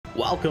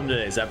Welcome to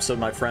today's episode,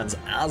 my friends,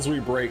 as we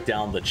break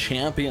down the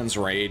Champions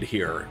Raid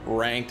here,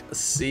 ranked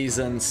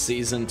season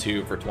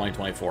 2 for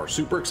 2024.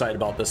 Super excited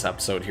about this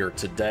episode here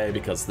today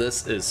because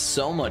this is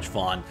so much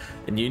fun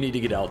and you need to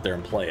get out there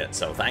and play it.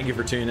 So thank you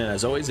for tuning in.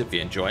 As always, if you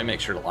enjoy,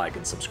 make sure to like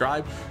and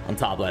subscribe. On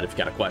top of that, if you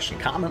got a question,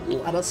 comment,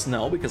 let us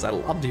know because I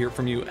love to hear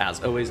from you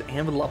as always,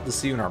 and would love to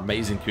see you in our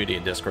amazing community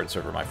and Discord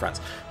server, my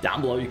friends.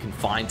 Down below, you can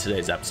find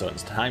today's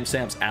episode's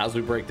timestamps as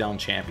we break down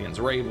Champions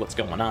Raid, what's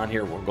going on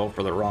here. We'll go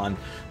for the run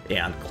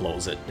and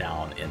close it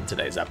down in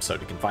today's episode.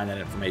 You can find that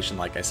information,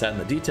 like I said, in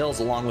the details,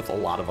 along with a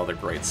lot of other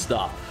great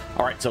stuff.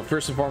 All right, so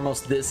first and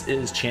foremost, this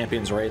is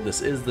Champions Raid.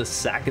 This is the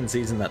second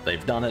season that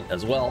they've done it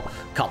as well.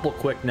 Couple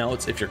quick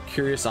notes. If you're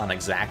curious on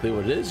exactly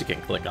what it is, you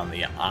can click on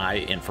the eye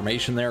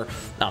information there.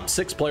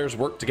 6 players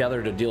work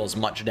together to deal as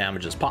much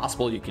damage as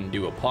possible. You can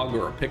do a pug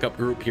or a pickup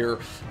group here,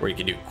 or you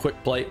can do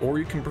quick play, or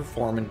you can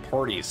perform in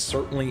parties.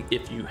 Certainly,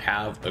 if you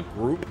have a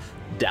group,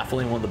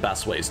 definitely one of the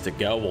best ways to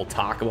go. We'll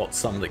talk about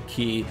some of the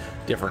key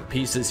different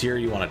pieces here.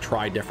 You want to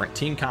try different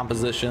team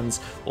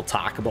compositions. We'll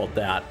talk about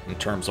that in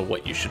terms of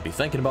what you should be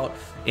thinking about,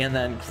 and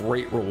then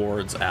great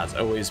rewards as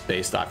always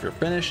based off your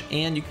finish,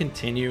 and you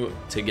continue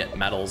to get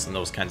medals and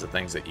those kinds of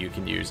things that you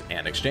can use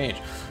and exchange.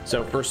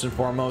 So first and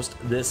foremost,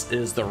 this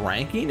is the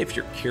ranking. If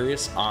you're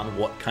curious on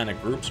what kind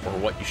of groups or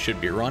what you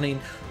should be running,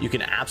 you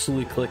can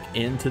absolutely click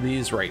into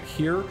these right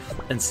here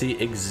and see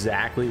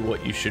exactly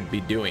what you should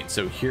be doing.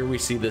 So here we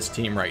see this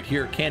team right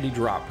here: Candy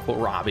Drop,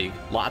 Kohlrabi,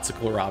 lots of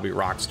Kohlrabi,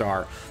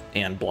 Rockstar,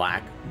 and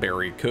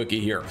Blackberry Cookie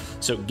here.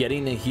 So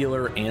getting a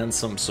healer and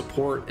some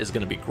support is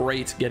going to be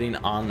great. Getting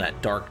on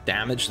that dark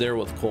damage there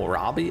with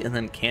Kohlrabi, and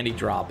then Candy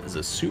Drop is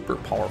a super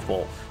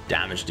powerful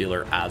damage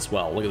dealer as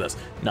well. Look at this,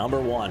 number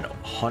one,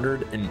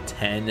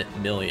 110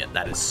 million.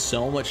 That is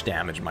so much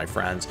damage, my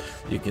friends.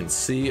 You can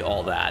see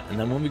all that. And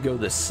then when we go to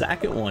the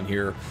second one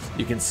here,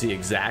 you can see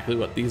exactly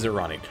what these are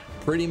running.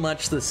 Pretty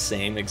much the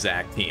same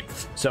exact team.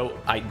 So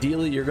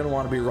ideally, you're going to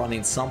want to be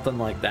running something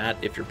like that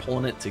if you're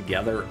pulling it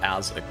together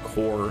as a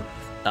core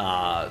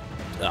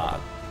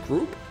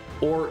group,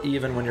 or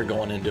even when you're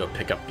going into a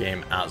pickup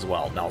game as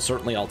well. Now,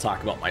 certainly I'll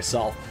talk about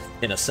myself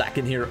in a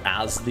second here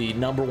as the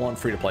 #1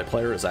 free-to-play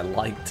player, as I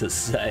like to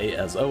say,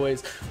 as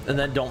always. And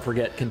then don't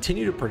forget,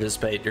 continue to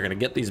participate. You're going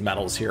to get these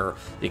medals here.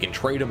 You can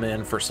trade them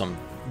in for some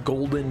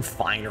golden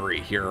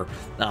finery here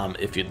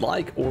if you'd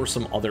like, or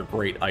some other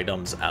great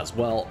items as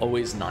well.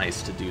 Always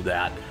nice to do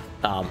that.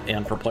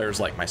 And for players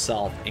like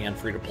myself and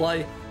free to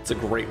play, it's a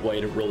great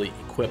way to really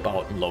equip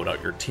out and load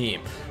out your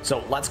team.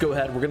 So let's go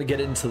ahead. We're going to get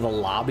into the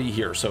lobby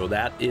here. So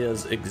that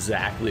is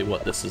exactly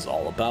what this is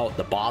all about.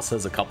 The boss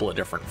has a couple of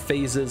different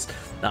phases.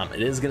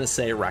 It is going to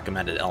say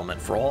recommended element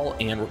for all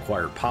and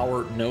required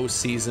power. No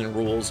season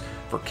rules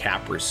for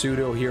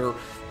Caprisudo here.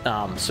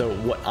 So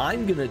what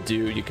I'm gonna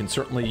do, you can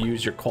certainly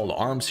use your call to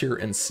arms here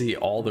and see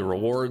all the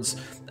rewards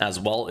as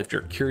well if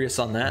you're curious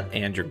on that,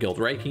 and your guild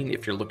ranking.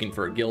 If you're looking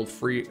for a guild,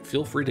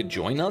 feel free to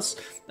join us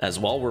as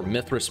well. We're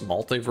Mythras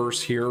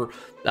Multiverse here.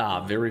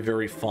 Very,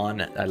 very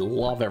fun. I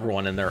love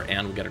everyone in there,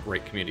 and we've got a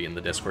great community in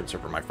the Discord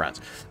server, my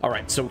friends. All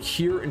right, so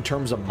here in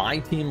terms of my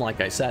team,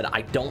 like I said,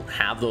 I don't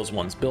have those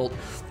ones built.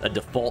 A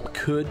default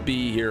could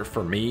be here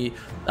for me,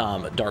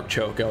 Dark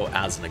Choco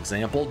as an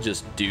example,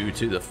 just due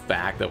to the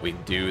fact that we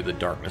do the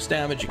darkness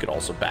damage. You could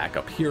also back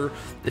up here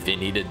if you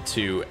needed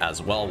to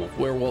as well with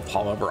Werewolf.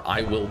 However,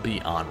 I will be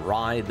on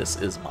Rye. This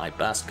is my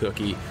best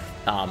cookie.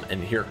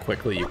 And here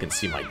quickly you can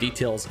see my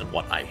details and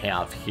what I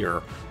have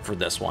here for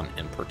this one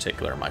in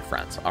particular, my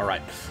friends. All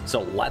right,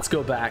 so let's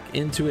go back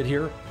into it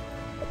here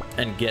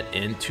and get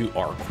into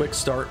our quick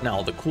start.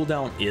 Now, the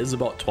cooldown is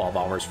about 12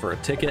 hours for a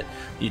ticket.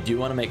 You do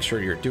want to make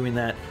sure you're doing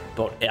that.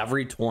 About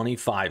every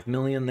 25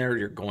 million there,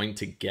 you're going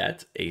to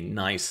get a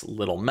nice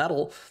little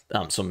medal.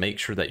 So make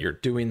sure that you're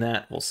doing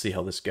that. We'll see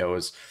how this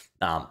goes.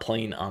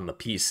 Playing on the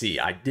PC.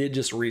 I did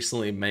just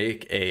recently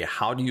make a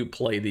how do you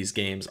play these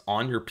games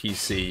on your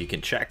PC. You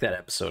can check that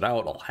episode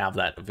out. I'll have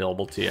that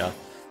available to you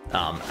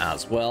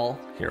as well.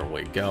 Here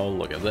we go.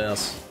 Look at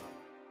this.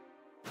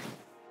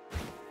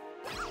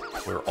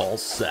 We're all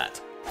set.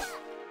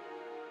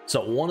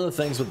 So one of the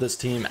things with this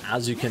team,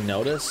 as you can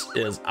notice,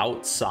 is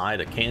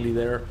outside of Candy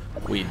there,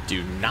 we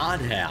do not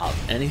have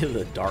any of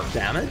the dark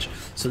damage.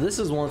 So this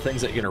is one of the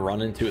things that you're going to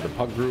run into with the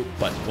pug group.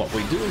 But what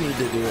we do need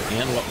to do,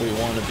 and what we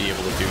want to be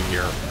able to do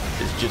here,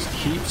 is just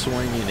keep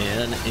swinging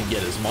in and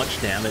get as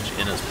much damage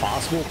in as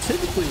possible.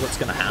 Typically what's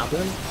going to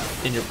happen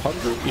in your pug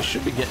group, you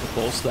should be getting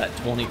close to that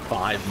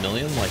 25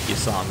 million like you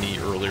saw me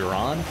earlier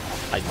on.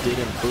 I did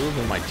improve,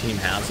 and my team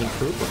has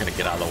improved. We're going to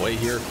get out of the way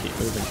here. Keep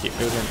moving, keep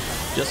moving.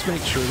 Just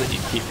make sure that you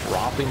keep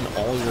dropping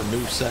all your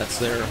move sets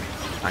there.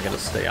 I gotta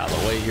stay out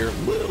of the way here.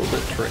 A little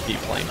bit tricky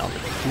playing on the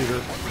computer.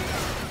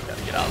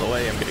 Gotta get out of the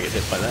way. I'm gonna get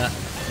hit by that.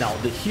 Now,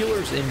 the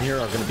healers in here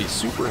are gonna be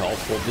super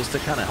helpful just to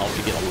kind of help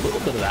you get a little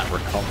bit of that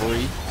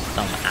recovery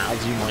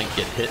as you might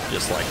get hit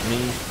just like me.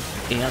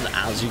 And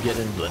as you get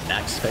into the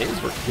next phase,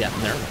 we're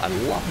getting there. I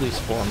love these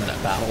 4-minute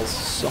battles.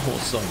 So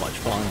much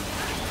fun.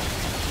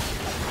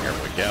 Here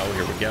we go,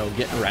 here we go.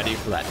 Getting ready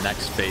for that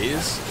next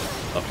phase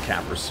of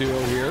Caprisudo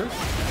here.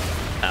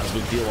 as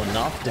we deal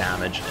enough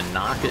damage and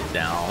knock it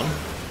down.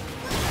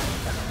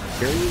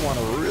 Here you want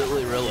to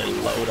really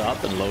load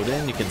up and load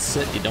in. You can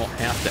sit, you don't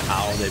have to.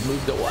 Ow, they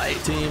moved away.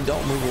 Team,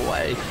 don't move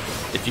away.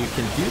 If you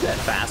can do that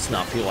fast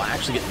enough, you'll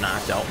actually get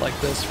knocked out like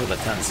this for the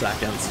 10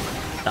 seconds.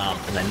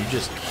 And then you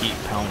just keep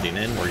pounding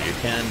in where you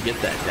can.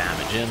 Get that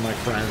damage in, my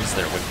friends.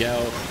 There we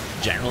go.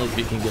 Generally, if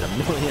you can get a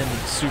million,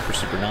 super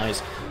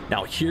nice.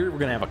 Now here, we're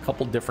going to have a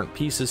couple different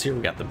pieces here.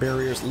 We got the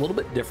barriers, a little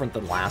bit different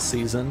than last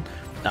season.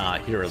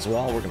 Here as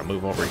well, we're going to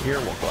move over here.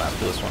 We'll go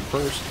after this one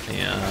first,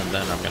 and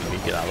then I'm going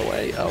to get out of the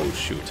way. Oh,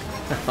 shoot.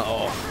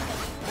 Oh.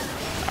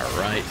 All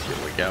right,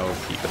 here we go.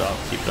 Keep it up,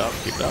 keep it up,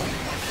 keep it up.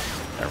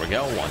 There we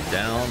go, one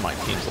down. My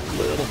team's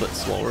a little bit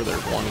slower.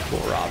 There's one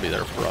kohlrabi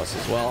there for us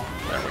as well.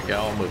 There we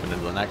go, moving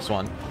into the next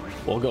one.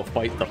 We'll go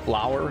fight the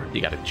flower.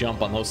 You got to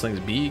jump on those things.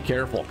 Be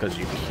careful, because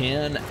you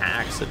can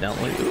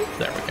accidentally, oop,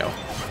 there we go.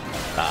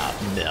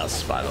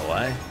 Miss, by the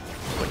way,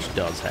 which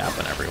does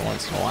happen every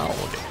once in a while.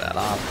 We'll get that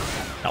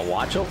off. Now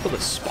watch out for the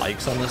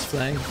spikes on this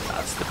thing.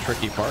 That's the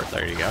tricky part.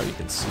 There you go. You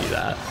can see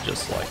that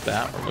just like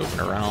that. We're moving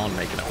around,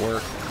 making it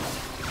work.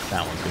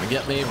 That one's going to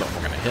get me, but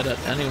we're going to hit it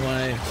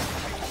anyway.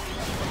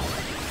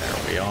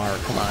 There we are.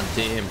 Come on,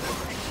 team.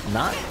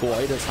 Not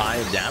quite as high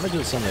of damage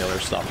as some of the other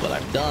stuff that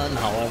I've done.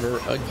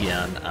 However,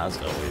 again, as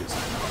always,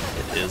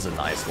 it is a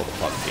nice little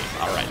pug team.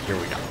 All right, here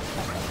we go.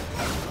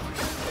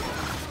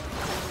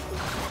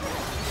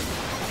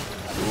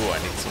 Ooh, I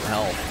need some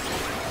help.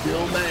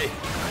 Heal me.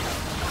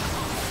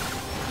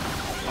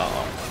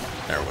 Uh-oh.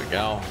 There we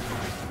go.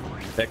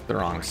 Picked the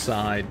wrong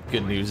side.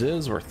 Good news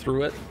is we're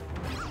through it.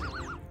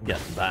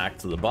 Getting back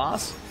to the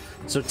boss.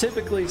 So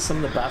typically, some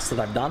of the best that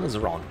I've done is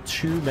around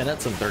 2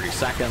 minutes and 30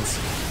 seconds.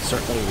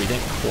 Certainly, we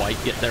didn't quite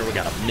get there. We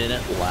got a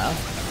minute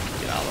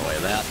left. Get out of the way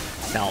of that.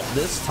 Now,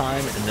 this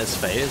time in this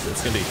phase,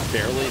 it's going to be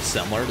fairly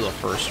similar to the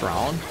first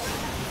round.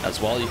 As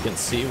well, you can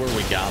see where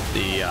we got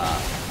the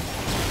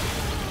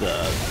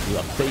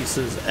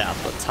faces at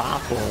the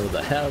top, or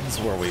the heads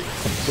where we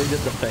completed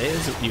the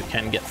phase. You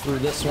can get through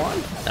this one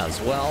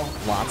as well.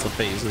 Lots of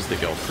phases to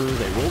go through.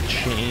 They will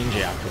change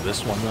after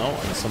this one though,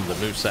 and some of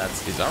the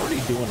movesets. He's already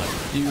doing a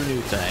few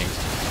new things,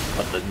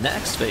 but the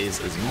next phase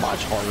is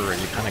much harder, and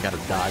you kind of got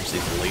to dodge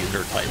these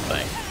laser type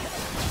things.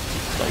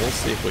 So we'll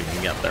see if we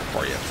can get there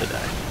for you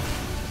today.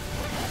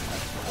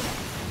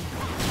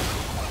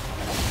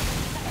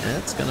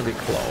 It's gonna be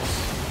close.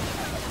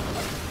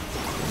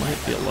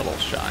 Might be a little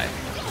shy.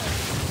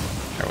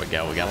 There we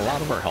go. We got a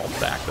lot of our health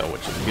back, though,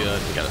 which is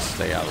good. We got to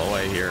stay out of the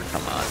way here.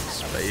 Come on,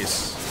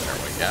 space. There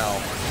we go.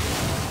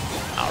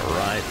 All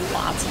right.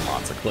 Lots and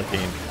lots of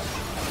clicking.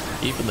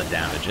 Keeping the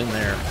damage in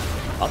there.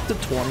 Up to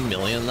 20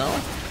 million, though.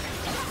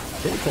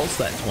 Getting close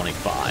to that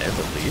 25,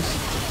 at least.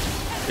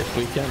 If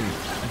we can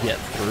get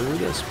through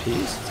this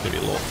piece, it's going to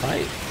be a little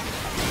tight.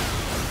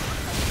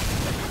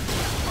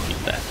 Keep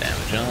that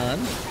damage on.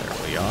 There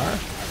we are.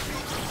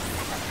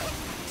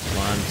 Come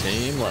on,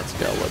 team. Let's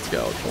go. Let's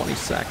go. 20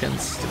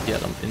 seconds to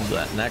get them into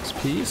that next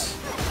piece.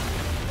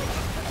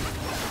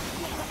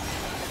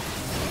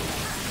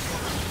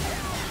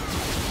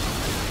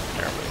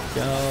 There we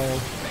go.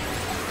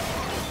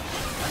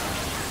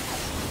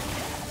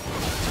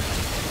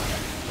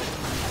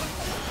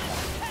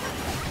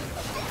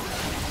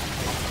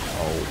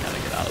 Oh, we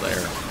gotta get out of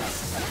there.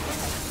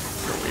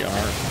 Here we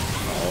are.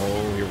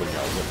 Oh, here we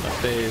go. With the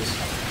phase.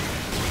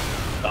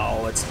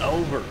 Oh, it's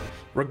over.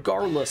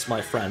 Regardless, my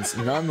friends,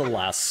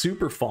 nonetheless,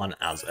 super fun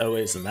as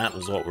always, and that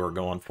was what we were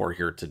going for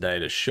here today,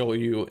 to show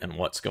you and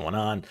what's going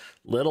on.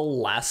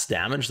 Little less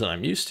damage than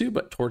I'm used to,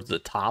 but towards the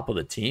top of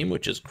the team,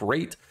 which is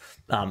great.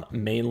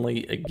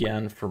 Mainly,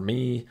 again, for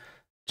me,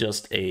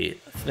 just a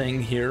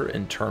thing here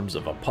in terms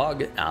of a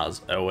pug.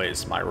 As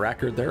always, my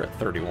record there at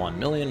 31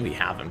 million. We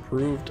have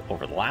improved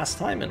over the last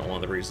time, and one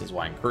of the reasons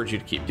why I encourage you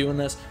to keep doing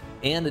this,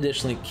 and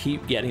additionally,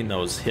 keep getting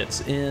those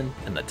hits in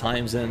and the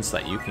times in so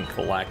that you can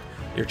collect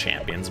your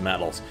champions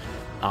medals.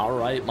 All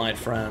right, my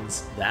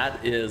friends,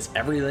 that is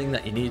everything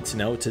that you need to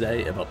know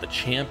today about the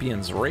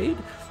champions raid.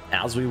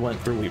 As we went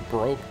through, we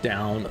broke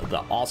down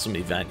the awesome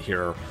event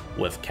here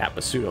with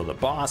Capasudo the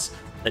boss.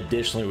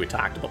 Additionally, we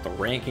talked about the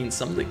rankings,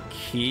 some of the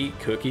key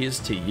cookies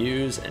to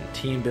use and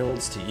team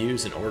builds to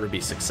use in order to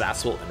be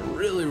successful and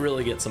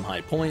really get some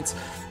high points.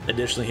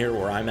 Additionally, here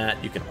where I'm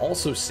at, you can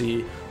also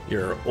see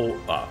your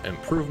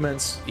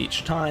improvements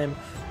each time.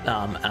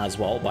 As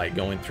well, by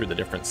going through the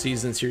different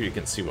seasons here, you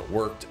can see what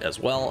worked as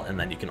well, and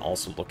then you can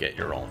also look at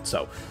your own.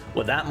 So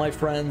with that, my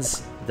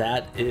friends,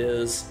 that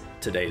is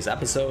today's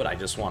episode. I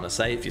just want to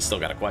say, if you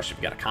still got a question,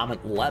 if you got a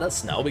comment, let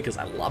us know, because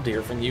I love to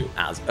hear from you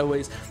as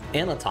always.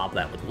 And on top of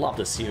that, would love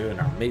to see you in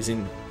our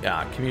amazing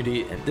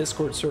community and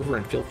Discord server,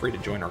 and feel free to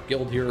join our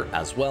guild here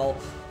as well.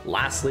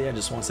 Lastly, I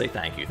just want to say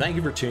thank you. Thank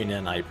you for tuning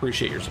in. I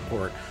appreciate your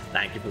support.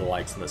 Thank you for the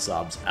likes and the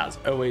subs, as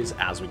always,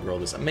 as we grow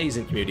this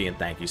amazing community. And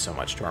thank you so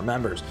much to our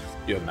members.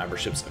 You have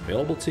memberships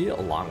available to you,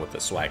 along with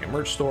the swag and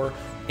merch store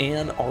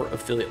and our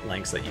affiliate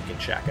links that you can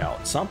check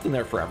out. Something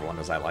there for everyone,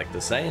 as I like to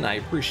say, and I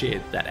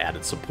appreciate that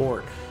added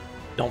support.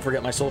 Don't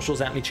forget my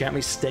socials, at me, chat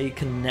me, stay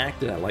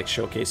connected. I like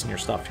showcasing your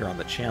stuff here on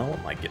the channel.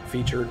 It might get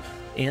featured.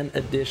 And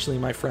additionally,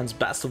 my friends,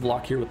 best of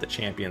luck here with the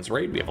Champions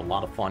Raid. We have a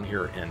lot of fun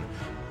here in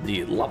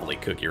the lovely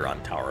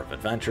CookieRun Tower of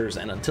Adventures.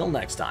 And until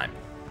next time,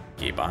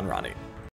 keep on running.